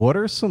What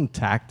are some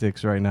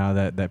tactics right now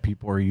that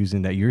people are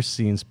using that you're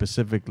seeing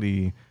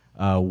specifically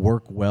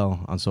work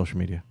well on social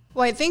media?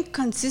 Well, I think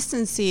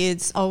consistency,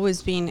 it's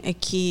always been a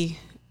key,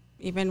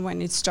 even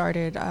when it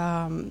started.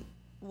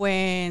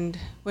 When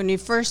we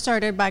first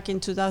started back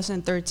in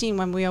 2013,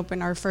 when we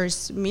opened our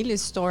first Miele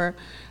store,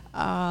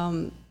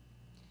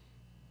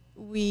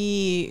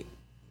 we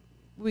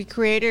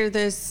created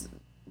this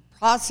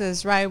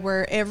process, right,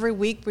 where every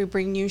week we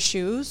bring new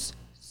shoes.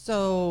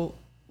 So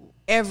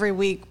every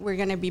week we're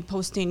going to be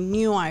posting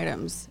new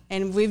items,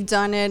 and we've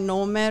done it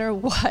no matter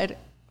what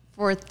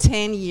for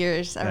 10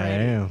 years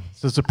already. Damn.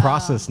 So it's a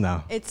process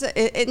now.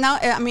 Now,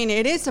 I mean,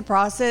 it is a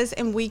process,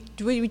 and we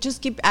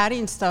just keep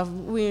adding stuff.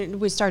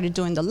 We started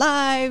doing the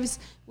lives,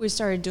 we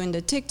started doing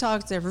the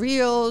TikToks, the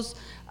reels,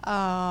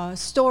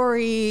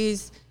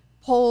 stories,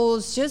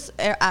 polls, just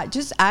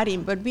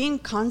adding. But being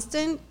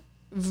constant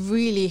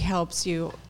really helps you